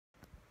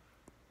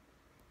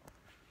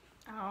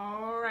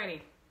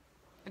Alrighty,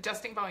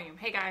 adjusting volume.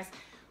 Hey guys,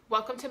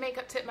 welcome to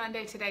Makeup Tip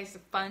Monday. Today's a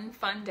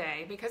fun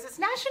day because it's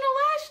National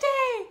LASH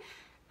Day.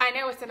 I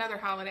know it's another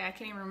holiday. I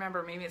can't even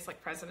remember. Maybe it's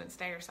like President's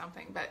Day or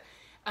something. But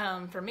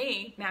for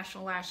me,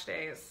 National LASH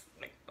Day is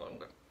like,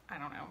 I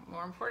don't know,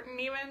 more important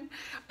even.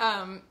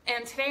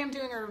 And today I'm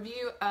doing a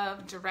review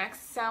of direct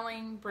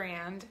selling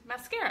brand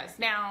mascaras.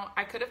 Now,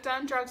 I could have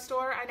done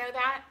drugstore. I know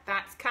that.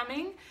 That's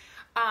coming.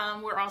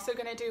 We're also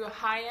going to do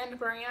high-end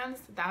brands.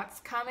 That's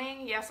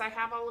coming. Yes, I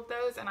have all of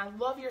those, and I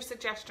love your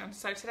suggestions.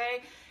 So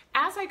today,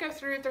 as I go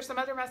through, if there's some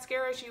other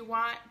mascaras you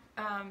want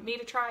me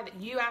to try that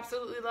you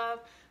absolutely love,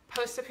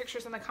 post the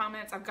pictures in the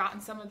comments. I've gotten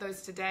some of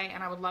those today,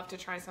 and I would love to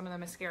try some of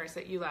the mascaras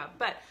that you love.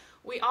 But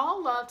we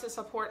all love to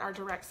support our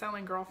direct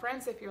selling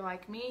girlfriends. If you're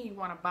like me, you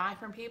want to buy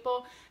from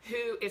people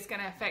who is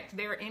going to affect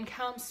their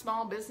income,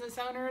 small business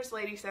owners,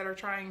 ladies that are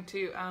trying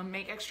to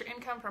make extra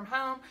income from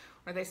home,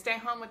 or they stay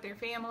home with their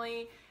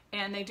family,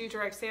 and they do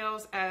direct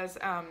sales as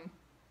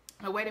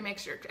a way to make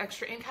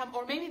extra income,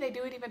 or maybe they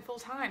do it even full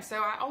time.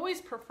 So I always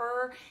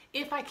prefer,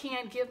 if I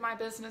can, give my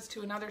business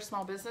to another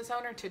small business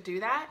owner to do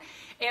that.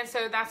 And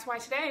so that's why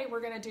today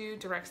we're going to do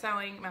direct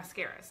selling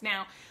mascaras.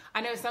 Now,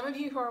 I know some of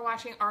you who are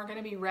watching are going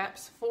to be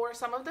reps for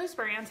some of those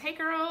brands. Hey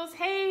girls,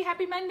 hey,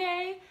 happy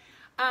Monday.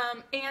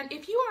 And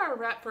if you are a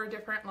rep for a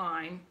different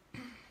line,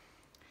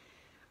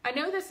 I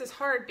know this is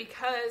hard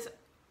because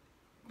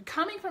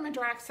coming from a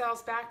direct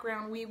sales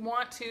background, we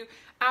want to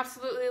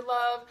absolutely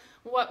love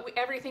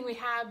everything we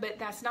have, but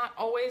that's not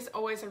always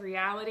a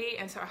reality.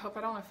 And so I hope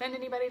I don't offend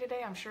anybody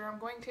today. I'm sure I'm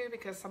going to,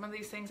 because some of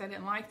these things I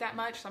didn't like that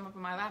much. Some of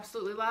them I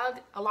absolutely loved.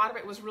 A lot of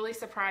it was really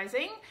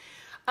surprising.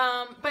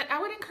 But I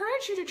would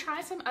encourage you to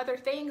try some other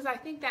things. I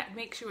think that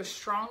makes you a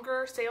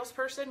stronger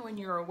salesperson when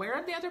you're aware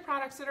of the other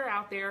products that are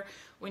out there,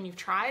 when you've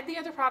tried the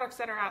other products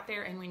that are out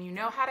there, and when you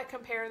know how to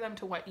compare them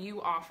to what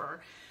you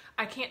offer.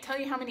 I can't tell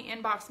you how many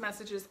inbox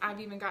messages I've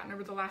even gotten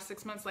over the last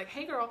 6 months, like,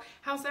 hey girl,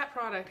 how's that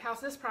product?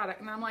 How's this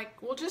product? And I'm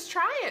like, well, just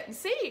try it and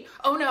see.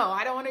 Oh no,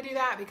 I don't want to do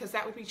that because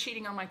that would be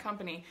cheating on my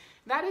company.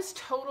 That is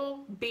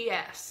total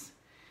BS.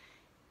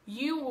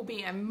 You will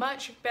be a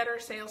much better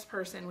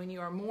salesperson when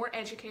you are more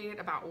educated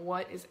about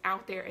what is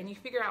out there and you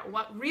figure out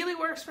what really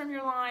works from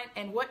your line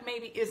and what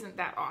maybe isn't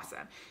that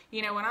awesome.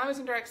 You know, when I was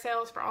in direct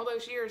sales for all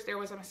those years, there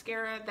was a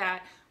mascara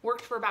that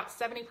worked for about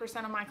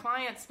 70% of my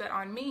clients, but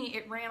on me,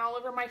 it ran all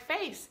over my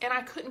face and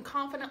I couldn't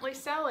confidently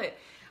sell it.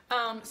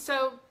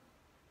 So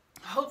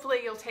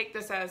hopefully you'll take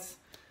this as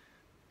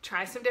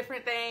try some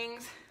different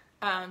things.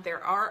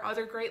 There are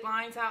other great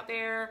lines out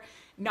there.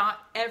 Not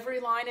every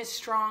line is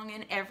strong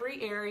in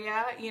every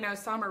area. You know,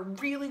 some are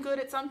really good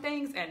at some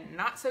things and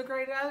not so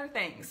great at other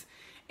things.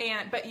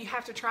 But you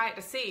have to try it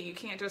to see. You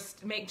can't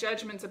just make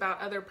judgments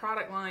about other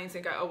product lines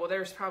and go, oh, well,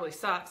 theirs probably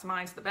sucks,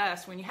 mine's the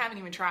best, when you haven't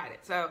even tried it.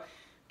 So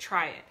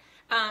try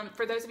it.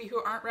 For those of you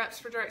who aren't reps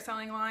for direct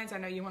selling lines, I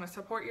know you want to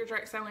support your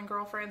direct selling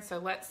girlfriend, so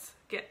let's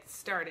get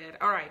started.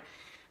 All right.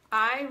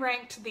 I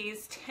ranked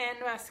these 10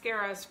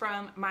 mascaras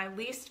from my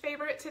least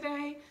favorite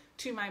today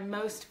to my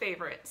most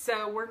favorite.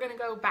 So we're going to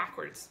go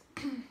backwards.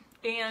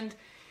 And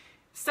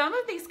some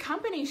of these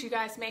companies you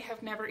guys may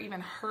have never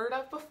even heard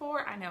of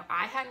before. I know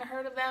I hadn't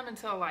heard of them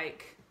until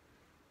like,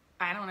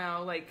 I don't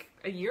know, like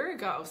a year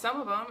ago, some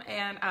of them.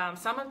 And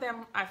some of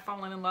them I've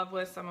fallen in love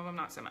with, some of them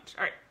not so much.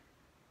 All right,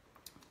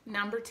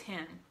 number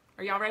 10.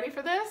 Are y'all ready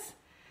for this?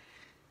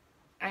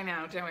 I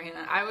know,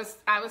 Joanna. I was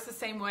the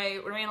same way.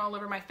 It ran all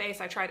over my face.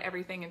 I tried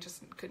everything and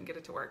just couldn't get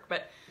it to work.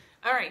 But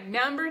all right,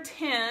 number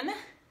 10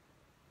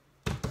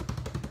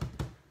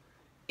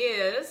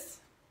 is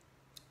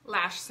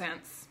Lash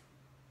Sense.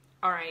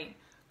 All right,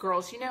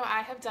 girls, you know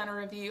I have done a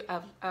review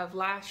of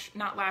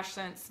not Lash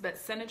Sense, but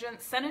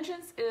Senegence.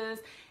 Senegence is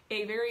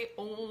a very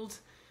old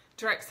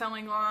direct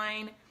selling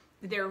line.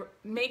 They're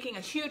making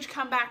a huge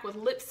comeback with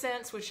Lip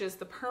Sense, which is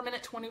the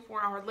permanent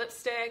 24-hour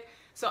lipstick.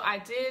 So I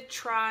did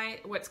try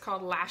what's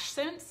called Lash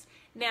Sense.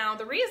 Now,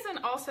 the reason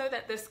also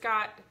that this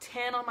got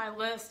 10 on my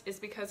list is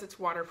because it's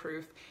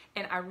waterproof.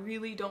 And I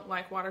really don't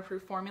like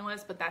waterproof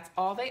formulas, but that's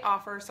all they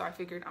offer. So I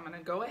figured I'm going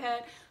to go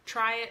ahead,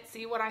 try it,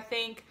 see what I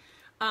think.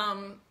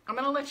 I'm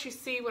going to let you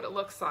see what it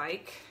looks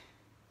like.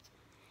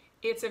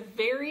 It's a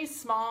very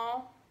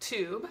small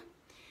tube.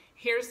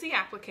 Here's the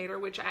applicator,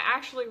 which I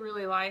actually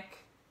really like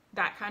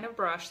that kind of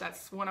brush.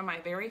 That's one of my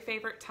very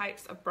favorite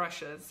types of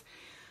brushes.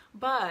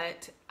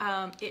 But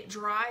it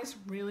dries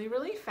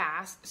really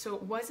fast, so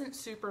it wasn't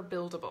super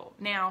buildable.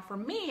 Now, for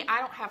me, I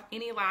don't have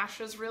any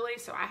lashes really,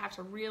 so I have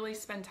to really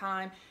spend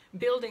time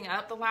building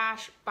up the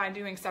lash by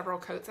doing several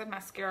coats of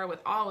mascara.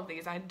 With all of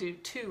these, I do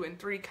 2 and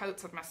 3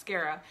 coats of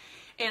mascara.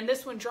 And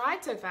this one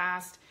dried so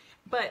fast,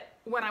 but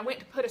when I went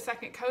to put a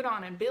second coat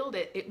on and build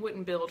it, it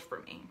wouldn't build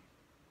for me.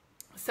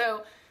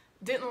 So,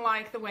 didn't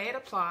like the way it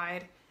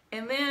applied.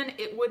 and then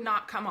it would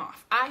not come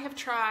off. I have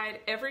tried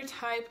every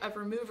type of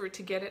remover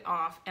to get it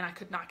off, and I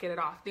could not get it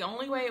off. The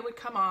only way it would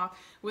come off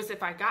was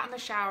if I got in the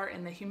shower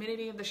and the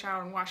humidity of the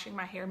shower and washing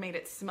my hair made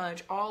it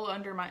smudge all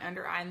under my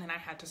under eye, and then I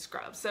had to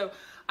scrub. So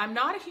I'm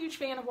not a huge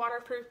fan of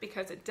waterproof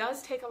because it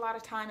does take a lot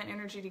of time and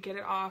energy to get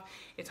it off.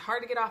 It's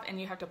hard to get off, and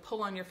you have to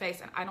pull on your face,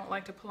 and I don't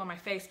like to pull on my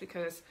face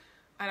because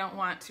I don't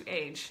want to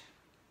age.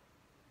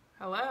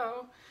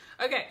 Hello?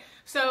 Okay,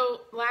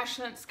 so Lash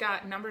Sense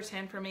got number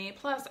 10 for me.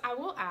 Plus, I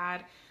will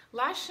add,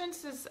 Lash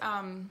Sense's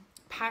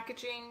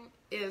packaging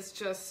is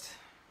just,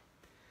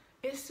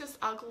 it's just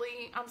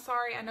ugly. I'm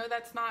sorry, I know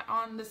that's not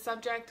on the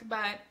subject,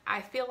 but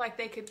I feel like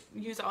they could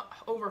use an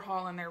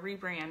overhaul in their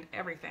rebrand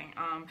everything.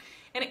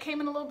 And it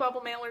came in a little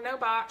bubble mailer, no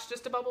box,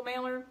 just a bubble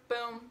mailer,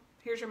 boom,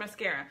 here's your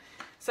mascara.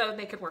 So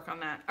they could work on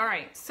that. All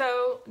right,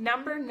 so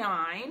number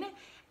 9,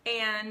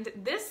 and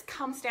this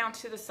comes down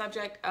to the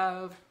subject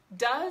of,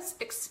 does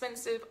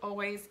expensive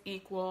always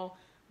equal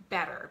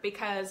better?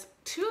 Because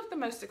 2 of the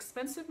most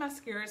expensive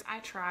mascaras I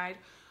tried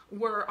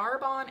were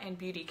Arbonne and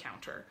Beauty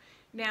Counter.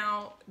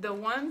 Now, the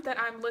one that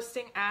I'm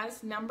listing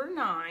as number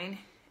 9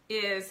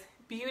 is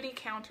Beauty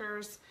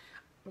Counter's,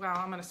 well,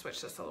 I'm going to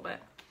switch this a little bit.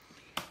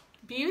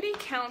 Beauty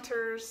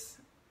Counter's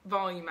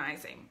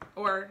volumizing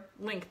or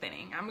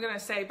lengthening. I'm going to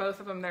say both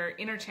of them, they're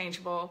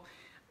interchangeable.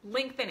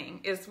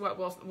 Lengthening is what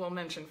we'll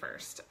mention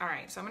first. All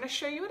right, so I'm going to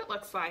show you what it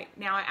looks like.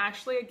 Now, I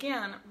actually,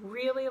 again,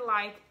 really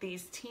like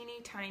these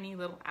teeny tiny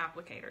little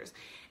applicators.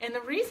 And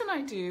the reason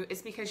I do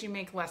is because you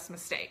make less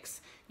mistakes.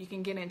 You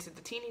can get into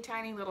the teeny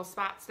tiny little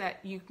spots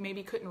that you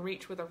maybe couldn't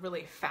reach with a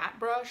really fat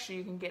brush.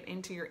 You can get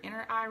into your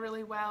inner eye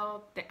really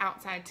well, the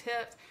outside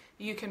tips.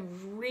 You can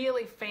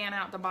really fan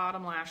out the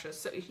bottom lashes.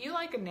 So if you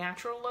like a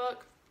natural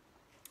look,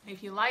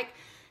 if you like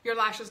your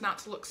lashes not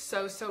to look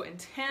so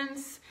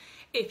intense,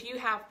 if you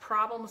have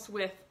problems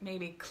with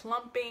maybe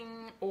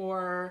clumping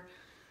or,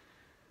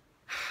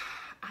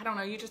 I don't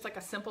know, you just like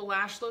a simple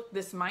lash look,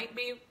 this might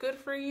be good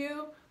for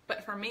you.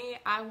 But for me,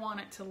 I want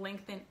it to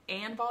lengthen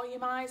and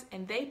volumize,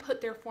 and they put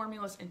their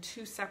formulas in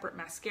 2 separate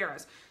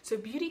mascaras. So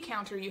Beauty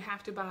Counter, you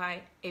have to buy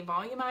a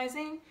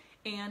volumizing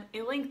and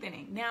a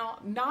lengthening. Now,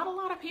 not a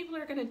lot of people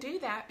are going to do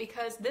that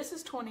because this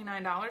is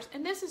 $29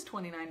 and this is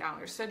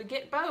 $29. So to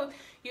get both,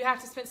 you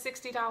have to spend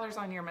 $60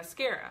 on your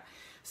mascara.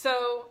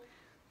 So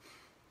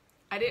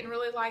I didn't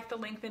really like the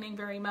lengthening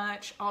very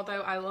much,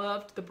 although I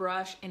loved the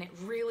brush and it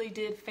really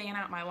did fan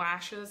out my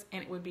lashes,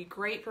 and it would be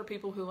great for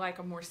people who like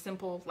a more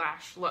simple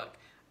lash look.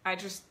 I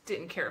just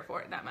didn't care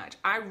for it that much.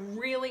 I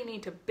really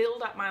need to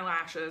build up my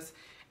lashes,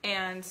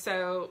 and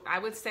so I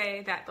would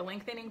say that the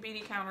lengthening Beauty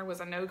Counter was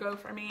a no-go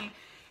for me.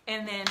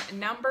 And then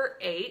number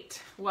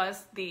 8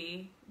 was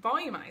the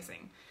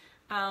volumizing.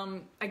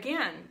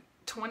 Again,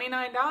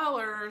 $29.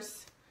 I'll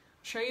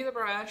show you the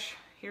brush.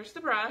 Here's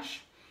the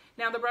brush.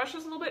 Now the brush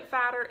is a little bit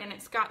fatter and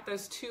it's got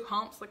those 2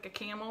 humps like a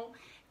camel.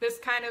 This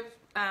kind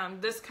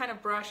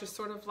of brush is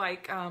sort of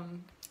like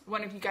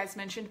one of you guys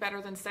mentioned,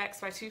 Better Than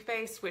Sex by Too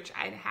Faced, which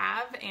I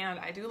have, and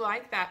I do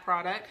like that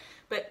product,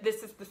 but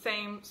this is the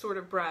same sort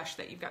of brush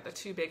that you've got the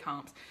 2 big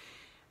humps.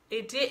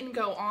 It didn't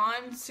go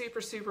on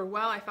super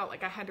well. I felt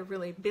like I had to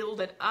really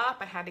build it up.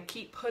 I had to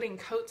keep putting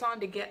coats on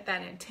to get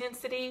that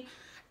intensity,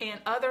 and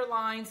other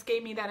lines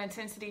gave me that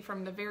intensity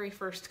from the very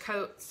first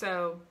coat,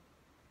 so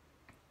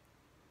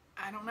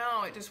I don't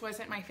know, it just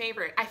wasn't my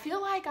favorite. I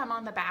feel like I'm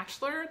on The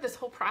Bachelor. This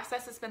whole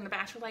process has been The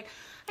Bachelor, like,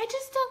 I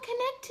just don't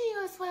connect to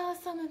you as well as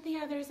some of the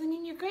others. I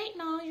mean, you're great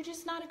and all, you're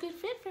just not a good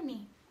fit for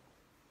me.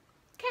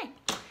 Okay,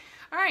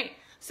 all right,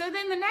 so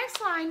then the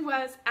next line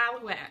was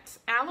Alouette.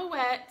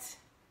 Alouette,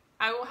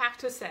 I will have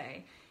to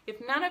say,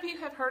 if none of you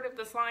have heard of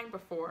this line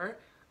before,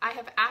 I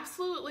have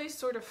absolutely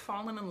sort of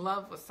fallen in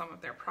love with some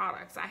of their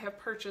products. I have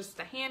purchased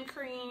a hand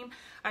cream,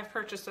 I've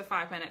purchased a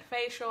 5-minute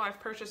facial, I've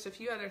purchased a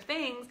few other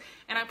things,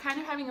 and I'm kind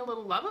of having a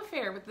little love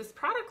affair with this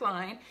product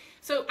line.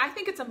 So I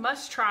think it's a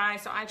must try,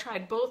 so I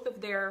tried both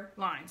of their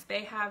lines.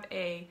 They have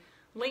a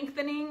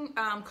lengthening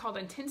called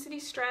Intensity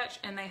Stretch,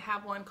 and they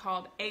have one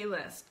called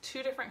A-List.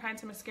 2 different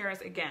kinds of mascaras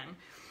again.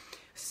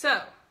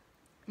 So,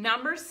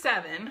 number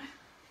 7,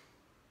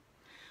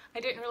 I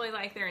didn't really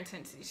like their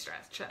Intensity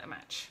Stretch that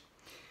much.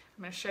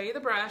 I'm going to show you the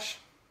brush,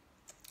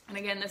 and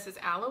again, this is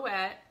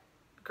Alouette.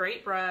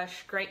 Great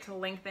brush, great to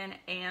lengthen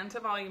and to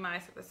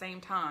volumize at the same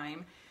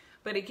time.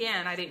 But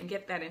again, I didn't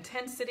get that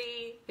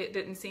intensity. It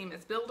didn't seem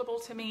as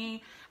buildable to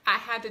me. I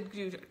had to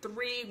do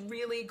 3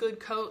 really good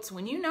coats.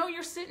 When you know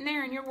you're sitting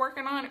there and you're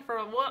working on it for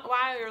a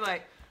while, you're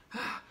like,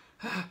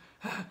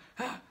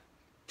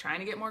 trying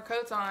to get more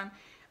coats on.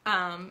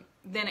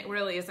 Then it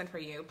really isn't for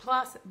you.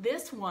 Plus,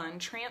 this one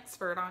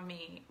transferred on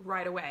me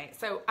right away.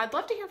 So I'd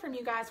love to hear from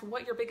you guys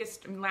what your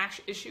biggest lash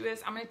issue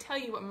is. I'm going to tell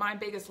you what my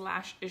biggest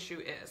lash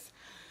issue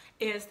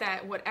is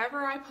that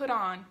whatever I put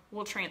on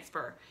will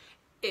transfer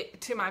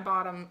it to my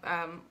bottom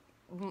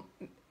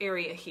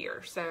area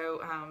here.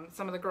 So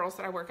some of the girls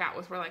that I work out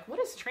with were like,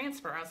 what is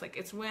transfer? I was like,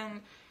 it's when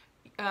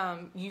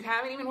you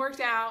haven't even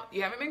worked out,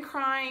 you haven't been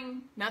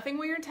crying, nothing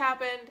weird's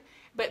happened,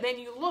 but then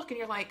you look and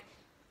you're like,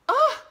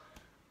 oh,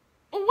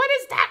 what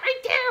is that right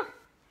there?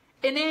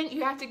 And then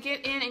you have to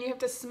get in and you have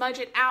to smudge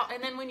it out.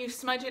 And then when you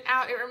smudge it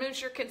out, it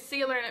removes your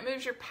concealer and it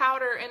moves your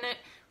powder and it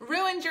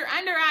ruins your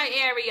under eye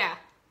area.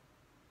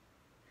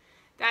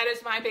 That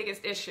is my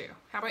biggest issue.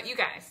 How about you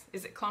guys?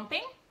 Is it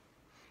clumping?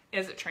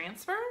 Is it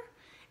transfer?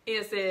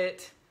 Is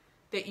it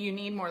that you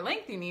need more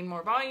length? You need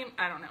more volume?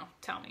 I don't know.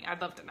 Tell me.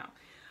 I'd love to know.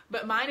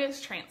 But mine is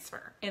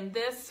transfer. And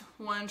this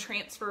one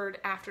transferred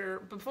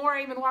before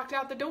I even walked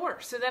out the door.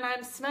 So then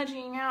I'm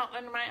smudging out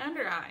under my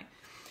under eye.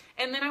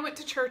 And then I went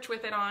to church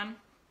with it on.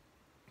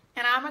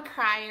 And I'm a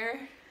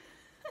crier.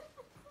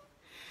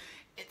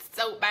 It's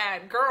so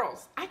bad.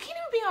 Girls, I can't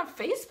even be on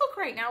Facebook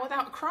right now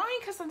without crying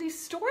because of these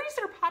stories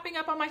that are popping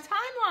up on my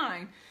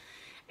timeline.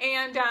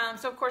 And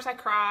so, of course, I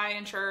cry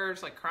in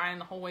church, like crying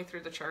the whole way through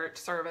the church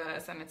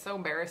service. And it's so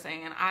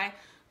embarrassing. And I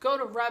go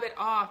to rub it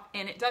off,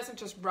 and it doesn't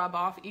just rub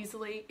off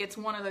easily. It's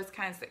one of those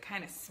kinds that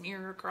kind of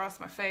smear across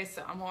my face.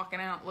 So I'm walking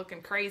out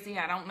looking crazy.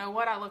 I don't know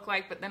what I look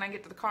like, but then I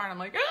get to the car, and I'm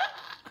like,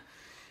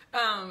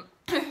 ah!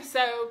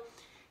 So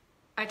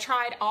I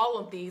tried all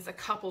of these a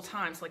couple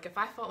times. Like if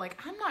I felt like,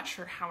 I'm not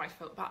sure how I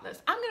feel about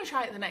this, I'm going to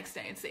try it the next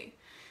day and see.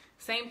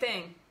 Same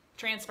thing,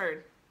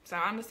 transferred. So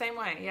I'm the same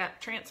way. Yeah,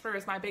 transfer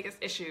is my biggest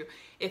issue.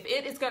 If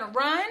it is going to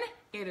run,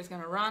 it is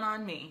going to run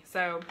on me.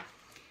 So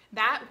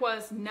that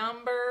was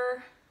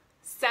number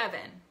 7.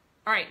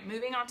 All right,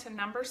 moving on to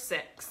number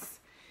 6.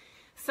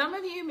 Some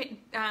of you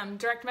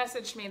direct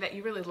messaged me that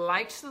you really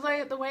liked the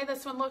way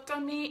this one looked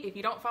on me. If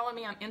you don't follow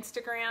me on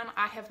Instagram,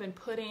 I have been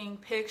putting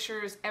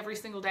pictures every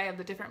single day of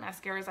the different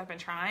mascaras I've been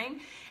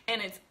trying.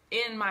 And it's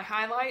in my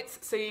highlights,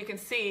 so you can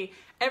see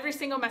every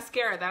single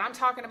mascara that I'm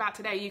talking about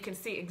today. You can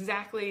see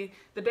exactly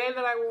the day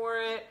that I wore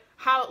it,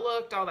 how it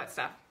looked, all that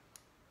stuff.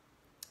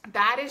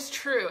 That is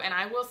true. And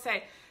I will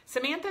say,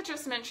 Samantha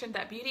just mentioned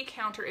that Beauty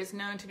Counter is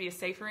known to be a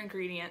safer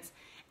ingredients.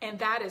 And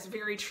that is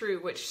very true,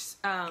 which...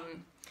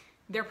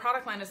 their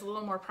product line is a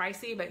little more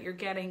pricey, but you're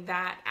getting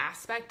that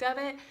aspect of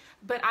it.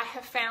 But I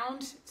have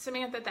found,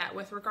 Samantha, that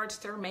with regards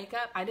to their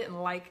makeup, I didn't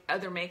like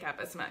other makeup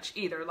as much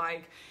either.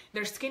 Like,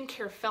 their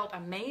skincare felt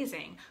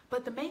amazing,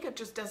 but the makeup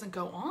just doesn't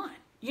go on.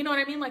 You know what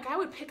I mean? Like, I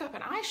would pick up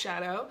an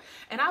eyeshadow,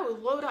 and I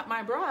would load up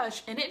my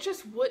brush, and it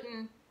just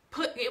wouldn't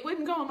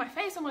go on my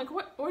face. I'm like,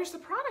 where's the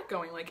product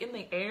going? Like, in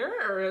the air,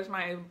 or is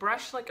my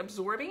brush, like,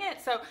 absorbing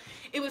it? So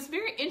it was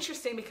very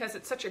interesting because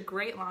it's such a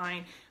great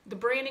line. The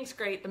branding's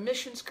great. The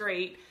mission's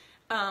great.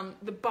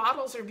 The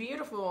bottles are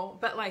beautiful,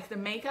 but like the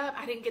makeup,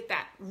 I didn't get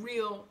that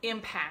real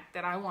impact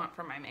that I want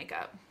from my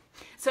makeup.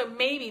 So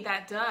maybe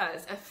that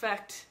does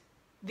affect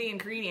the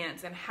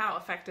ingredients and how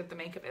effective the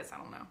makeup is. I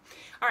don't know.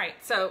 All right,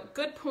 so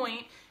good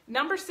point.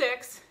 Number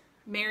 6,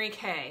 Mary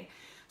Kay.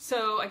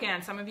 So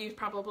again, some of you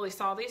probably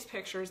saw these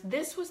pictures.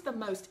 This was the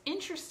most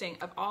interesting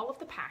of all of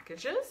the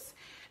packages.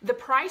 The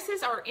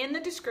prices are in the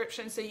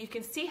description, so you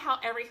can see how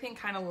everything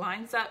kind of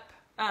lines up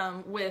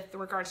with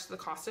regards to the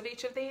cost of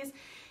each of these.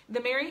 The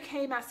Mary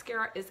Kay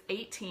mascara is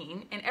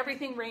 $18, and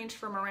everything ranged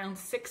from around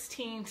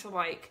 $16 to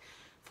like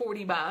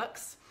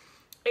 $40.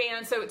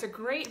 And so it's a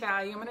great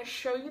value. I'm going to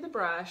show you the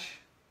brush.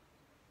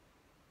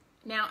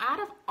 Now, out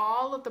of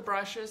all of the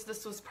brushes,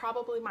 this was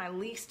probably my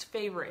least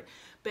favorite.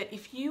 But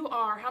if you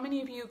are, how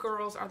many of you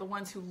girls are the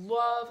ones who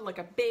love like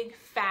a big,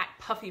 fat,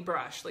 puffy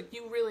brush? Like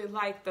you really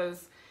like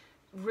those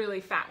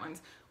really fat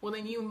ones. Well,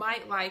 then you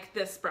might like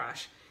this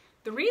brush.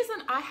 The reason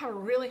I have a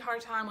really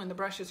hard time when the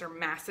brushes are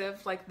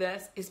massive like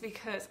this is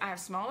because I have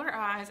smaller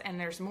eyes and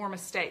there's more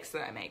mistakes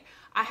that I make.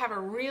 I have a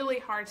really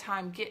hard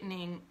time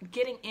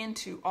getting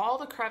into all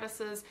the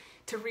crevices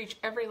to reach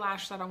every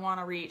lash that I want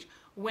to reach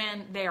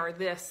when they are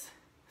this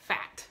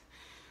fat.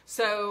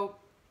 So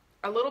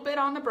a little bit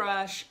on the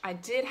brush. I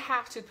did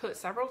have to put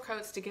several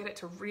coats to get it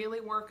to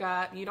really work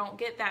up. You don't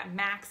get that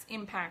max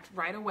impact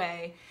right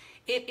away.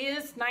 It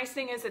is, nice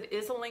thing is it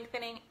is a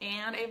lengthening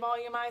and a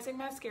volumizing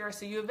mascara,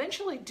 so you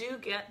eventually do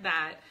get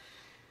that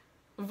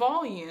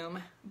volume,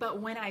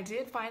 but when I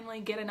did finally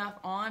get enough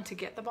on to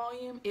get the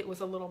volume, it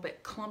was a little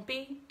bit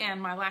clumpy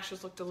and my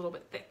lashes looked a little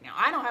bit thick. Now,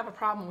 I don't have a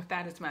problem with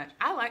that as much.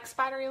 I like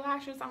spidery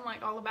lashes. I'm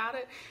like all about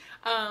it.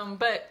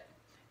 But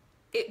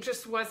it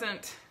just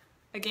wasn't,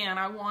 again,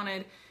 I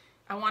wanted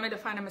to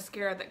find a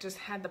mascara that just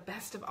had the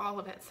best of all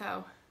of it.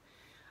 So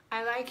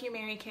I like you,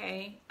 Mary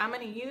Kay. I'm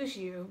going to use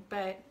you,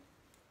 but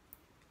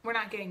we're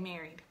not getting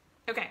married.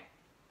 Okay,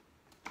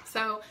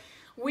 so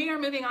we are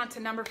moving on to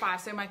number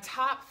 5. So my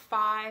top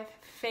 5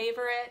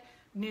 favorite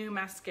new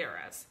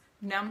mascaras.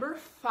 Number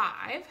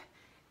 5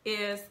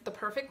 is the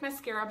Perfect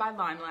Mascara by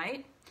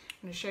Limelight.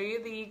 I'm going to show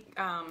you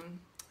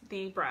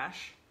the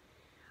brush.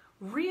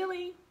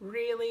 Really,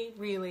 really,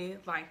 really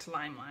liked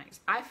Limelight.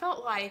 I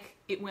felt like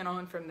it went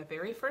on from the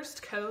very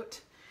first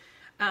coat.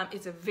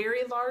 It's a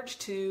very large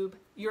tube.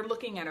 You're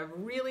looking at a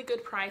really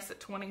good price at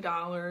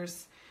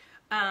 $20.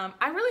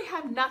 I really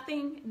have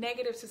nothing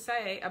negative to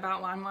say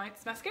about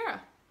Limelight's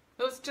mascara.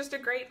 It was just a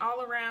great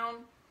all-around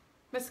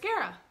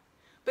mascara.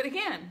 But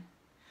again,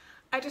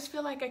 I just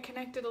feel like I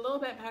connected a little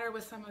bit better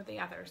with some of the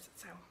others.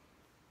 So,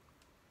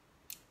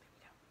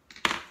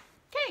 there we go.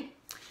 Okay,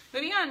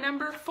 Moving on,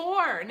 number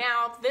 4.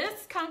 Now,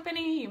 this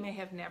company you may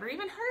have never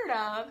even heard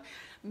of.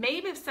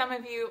 Maybe some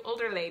of you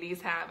older ladies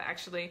have,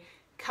 actually.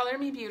 Color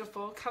Me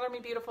Beautiful. Color Me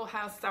Beautiful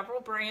has several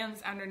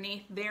brands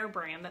underneath their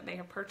brand that they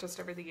have purchased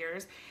over the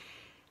years.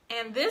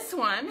 And this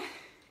one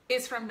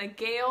is from the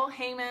Gail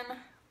Heyman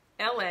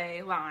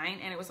LA line,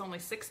 and it was only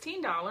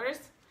 $16.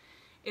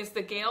 It's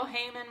the Gail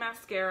Heyman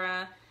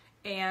mascara,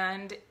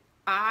 and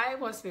I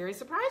was very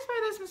surprised by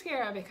this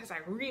mascara because I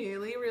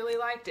really, really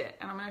liked it.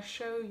 And I'm going to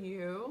show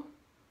you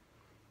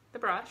the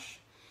brush.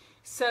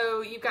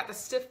 So you've got the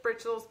stiff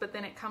bristles, but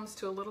then it comes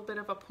to a little bit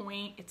of a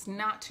point. It's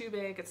not too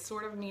big. It's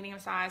sort of medium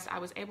sized. I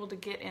was able to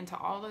get into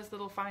all those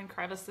little fine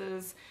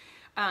crevices.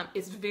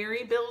 It's very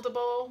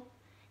buildable.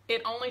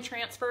 It only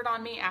transferred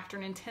on me after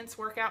an intense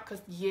workout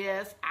because,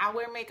 yes, I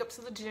wear makeup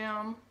to the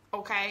gym,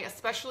 okay,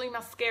 especially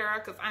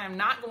mascara, because I am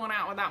not going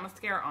out without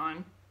mascara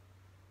on.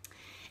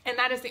 And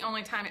that is the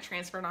only time it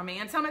transferred on me.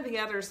 And some of the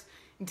others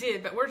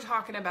did, but we're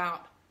talking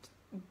about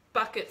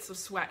buckets of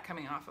sweat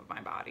coming off of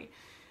my body.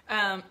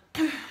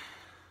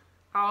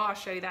 I'll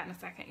show you that in a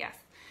second. Yes,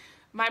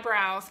 my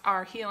brows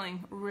are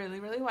healing really,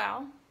 really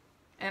well,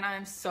 and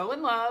I'm so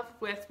in love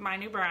with my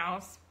new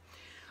brows.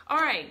 All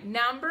right,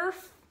 number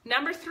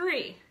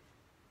 3.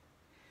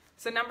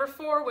 So number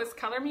 4 was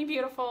Color Me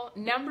Beautiful.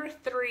 Number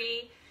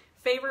 3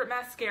 favorite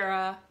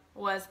mascara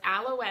was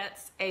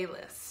Alouette's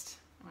A-List.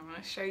 I'm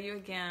going to show you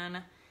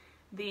again.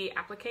 The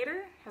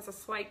applicator has a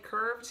slight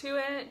curve to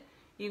it.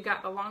 You've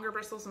got the longer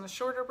bristles and the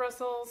shorter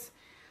bristles.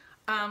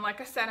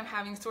 Like I said, I'm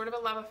having sort of a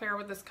love affair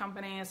with this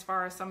company as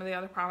far as some of the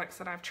other products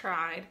that I've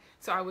tried.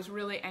 So I was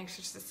really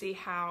anxious to see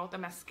how the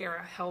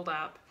mascara held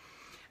up.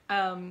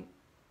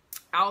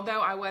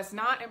 Although I was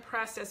not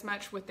impressed as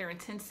much with their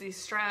intensity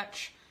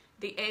stretch,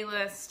 the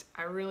A-List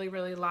I really,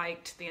 really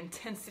liked. The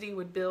intensity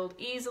would build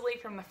easily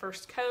from the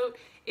first coat.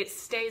 It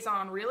stays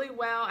on really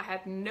well. I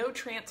had no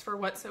transfer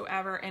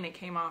whatsoever, and it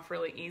came off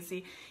really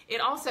easy.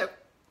 It also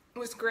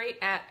was great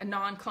at a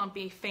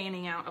non-clumpy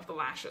fanning out of the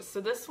lashes.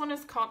 So this one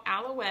is called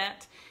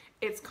Alouette.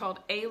 It's called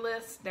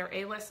A-List, their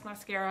A-List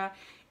mascara,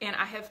 and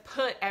I have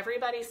put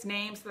everybody's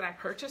names that I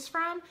purchased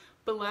from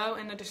below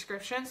in the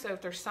description. So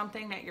if there's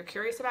something that you're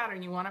curious about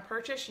and you want to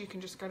purchase, you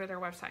can just go to their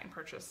website and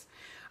purchase.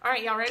 All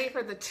right, y'all ready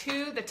for the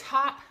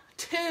top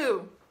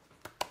two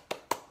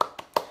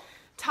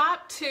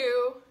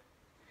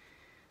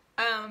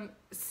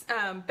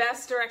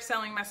best direct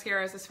selling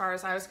mascaras as far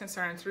as I was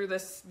concerned through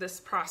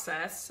this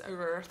process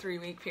over a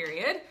 3-week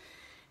period.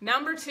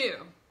 Number 2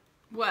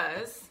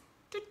 was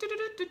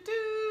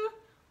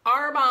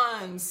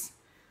Arbonne's.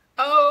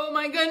 Oh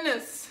my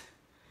goodness.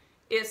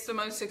 It's the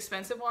most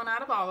expensive one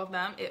out of all of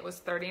them. It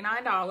was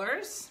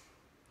 $39.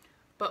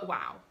 But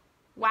wow.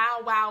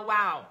 Wow, wow,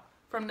 wow.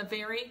 From the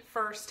very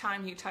first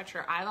time you touch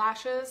your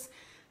eyelashes,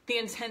 the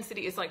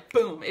intensity is like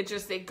boom.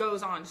 It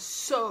goes on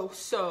so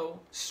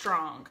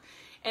strong.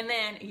 And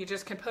then you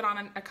just can put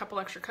on a couple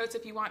extra coats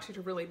if you want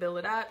to really build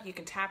it up. You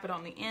can tap it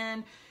on the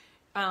end.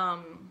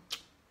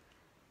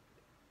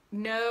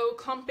 No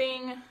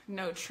clumping,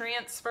 no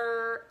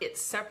transfer. It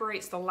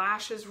separates the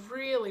lashes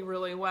really,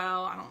 really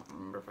well. I don't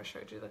remember if I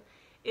showed you the...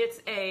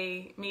 It's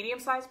a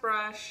medium-sized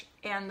brush,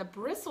 and the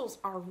bristles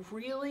are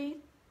really,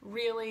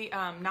 really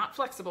not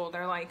flexible.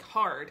 They're like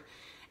hard.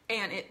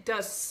 And it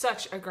does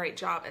such a great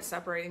job at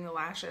separating the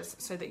lashes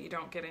so that you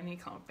don't get any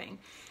clumping.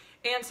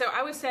 And so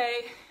I would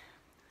say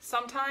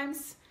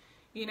sometimes,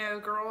 you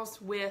know,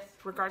 girls, with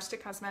regards to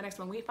cosmetics,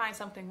 when we find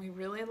something we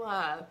really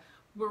love,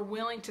 we're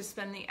willing to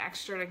spend the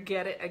extra to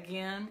get it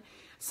again.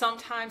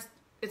 Sometimes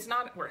it's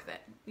not worth it.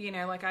 You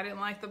know, like I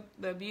didn't like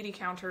the Beauty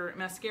Counter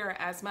mascara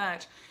as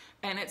much,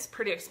 and it's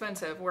pretty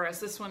expensive,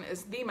 whereas this one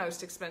is the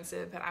most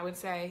expensive. But I would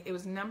say it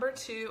was number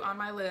 2 on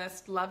my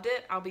list. Loved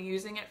it. I'll be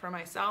using it for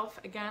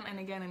myself again and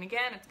again and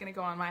again. It's going to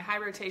go on my high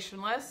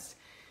rotation list.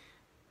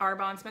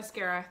 Arbonne's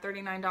mascara,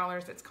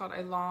 $39. It's called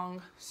A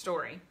Long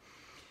Story.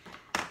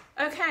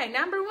 Okay,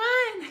 number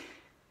 1.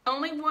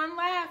 Only one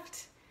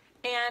left.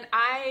 And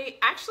I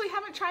actually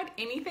haven't tried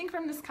anything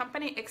from this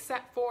company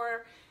except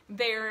for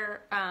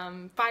their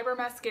fiber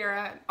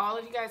mascara. All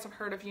of you guys have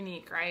heard of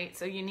Unique, right?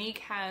 So Unique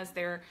has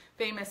their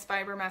famous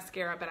fiber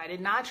mascara, but I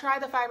did not try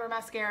the fiber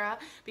mascara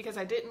because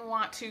I didn't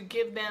want to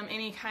give them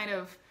any kind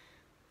of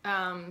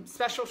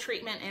special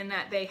treatment in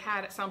that they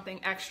had something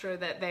extra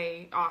that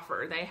they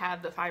offer. They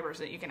have the fibers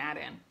that you can add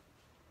in.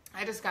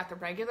 I just got the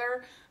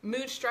regular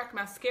Moodstruck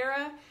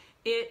mascara.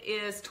 It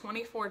is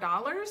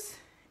 $24,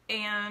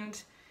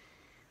 and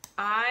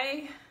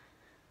I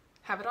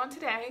have it on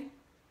today.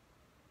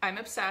 I'm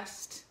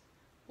obsessed.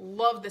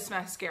 Love this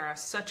mascara.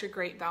 Such a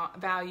great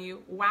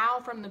value.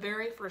 Wow from the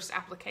very first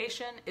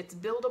application. It's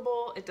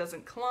buildable. It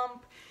doesn't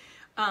clump.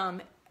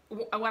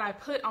 What I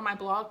put on my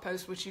blog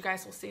post, which you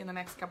guys will see in the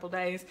next couple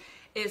days,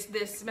 is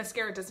this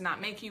mascara does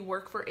not make you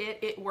work for it.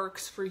 It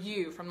works for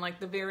you from like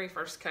the very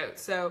first coat.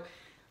 So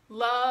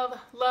love,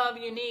 love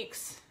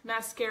Unique's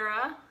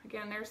mascara.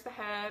 Again, there's the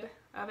head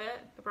of it,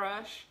 the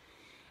brush.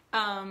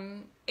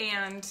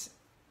 And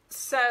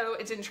so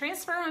it didn't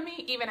transfer on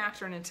me even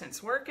after an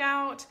intense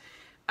workout.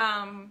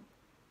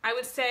 I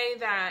would say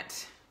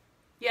that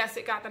Yes,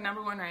 it got the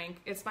 #1 rank.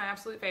 It's my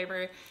absolute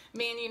favorite.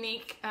 Me and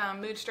Unique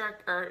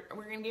Moodstruck, we're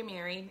going to get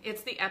married.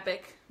 It's the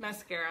Epic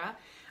mascara.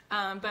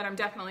 But I'm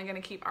definitely going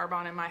to keep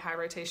Arbonne in my high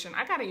rotation.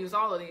 I got to use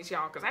all of these,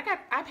 y'all, because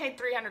I paid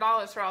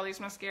 $300 for all these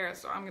mascaras,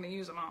 so I'm going to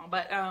use them all.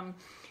 But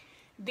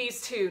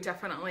these two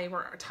definitely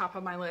were top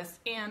of my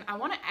list. And I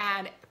want to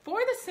add, for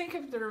the sake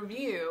of the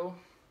review,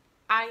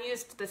 I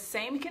used the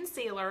same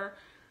concealer,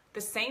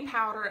 the same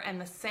powder, and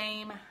the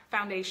same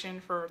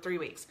foundation for 3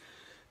 weeks.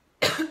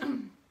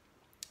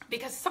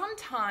 Because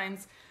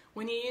sometimes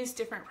when you use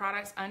different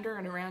products under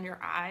and around your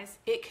eyes,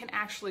 it can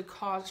actually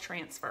cause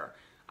transfer.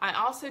 I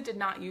also did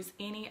not use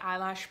any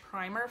eyelash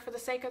primer for the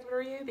sake of the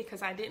review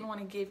because I didn't want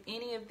to give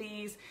any of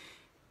these,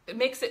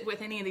 mix it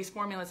with any of these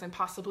formulas and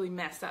possibly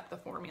mess up the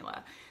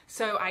formula.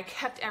 So I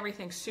kept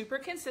everything super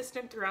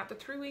consistent throughout the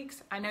 3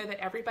 weeks. I know that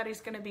everybody's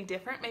going to be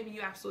different. Maybe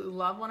you absolutely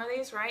love one of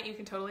these, right? You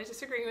can totally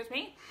disagree with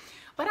me.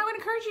 But I would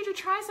encourage you to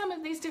try some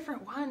of these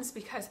different ones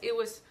because it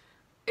was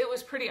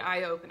pretty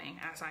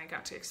eye-opening as I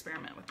got to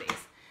experiment with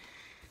these.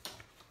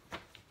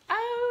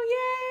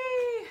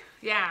 Oh, yay!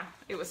 Yeah,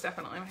 it was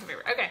definitely my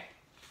favorite. Okay.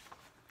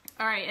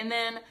 All right, and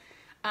then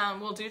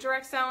we'll do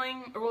direct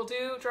selling, or we'll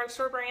do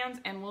drugstore brands,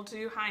 and we'll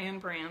do high-end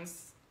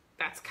brands.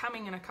 That's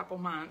coming in a couple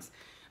months.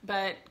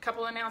 But a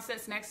couple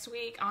announcements next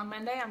week. On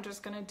Monday, I'm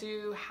just going to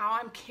do how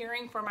I'm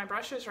caring for my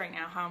brushes right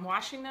now, how I'm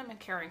washing them and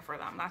caring for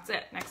them. That's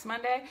it, next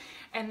Monday.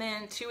 And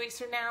then 2 weeks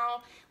from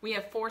now, we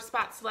have 4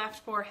 spots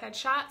left for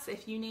headshots.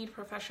 If you need a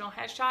professional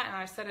headshot, and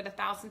I've said it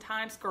 1,000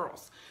 times,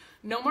 girls,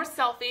 no more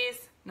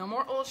selfies, no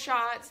more old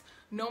shots,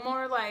 no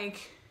more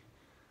like,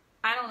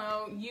 I don't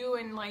know, you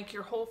and like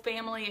your whole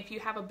family. If you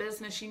have a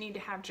business, you need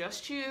to have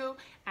just you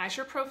as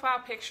your profile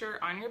picture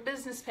on your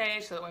business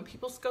page so that when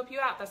people scope you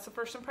out, that's the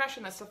first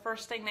impression. That's the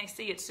first thing they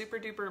see. It's super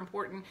duper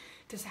important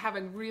to have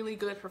a really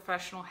good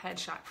professional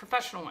headshot,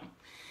 professional one.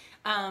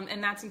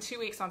 And that's in 2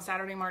 weeks on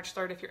Saturday, March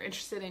 3rd. If you're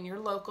interested and you're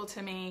local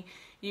to me,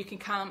 you can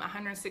come.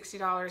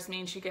 $160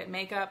 means you get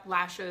makeup,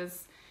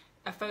 lashes,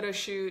 a photo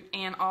shoot,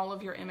 and all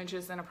of your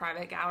images in a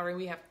private gallery.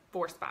 We have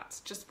 4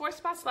 spots, just 4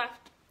 spots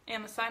left.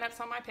 And the sign-up's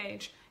on my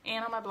page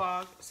and on my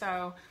blog.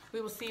 So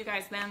we will see you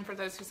guys then for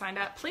those who signed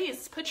up.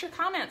 Please put your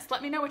comments.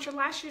 Let me know what your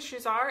lash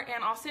issues are,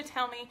 and also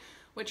tell me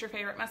what your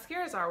favorite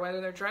mascaras are, whether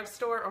they're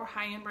drugstore or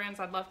high-end brands.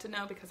 I'd love to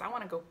know because I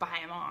want to go buy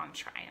them all and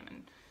try them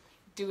and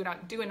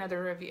do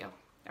another review.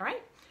 All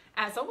right?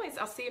 As always,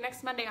 I'll see you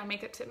next Monday on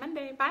Makeup Tip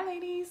Monday. Bye,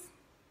 ladies.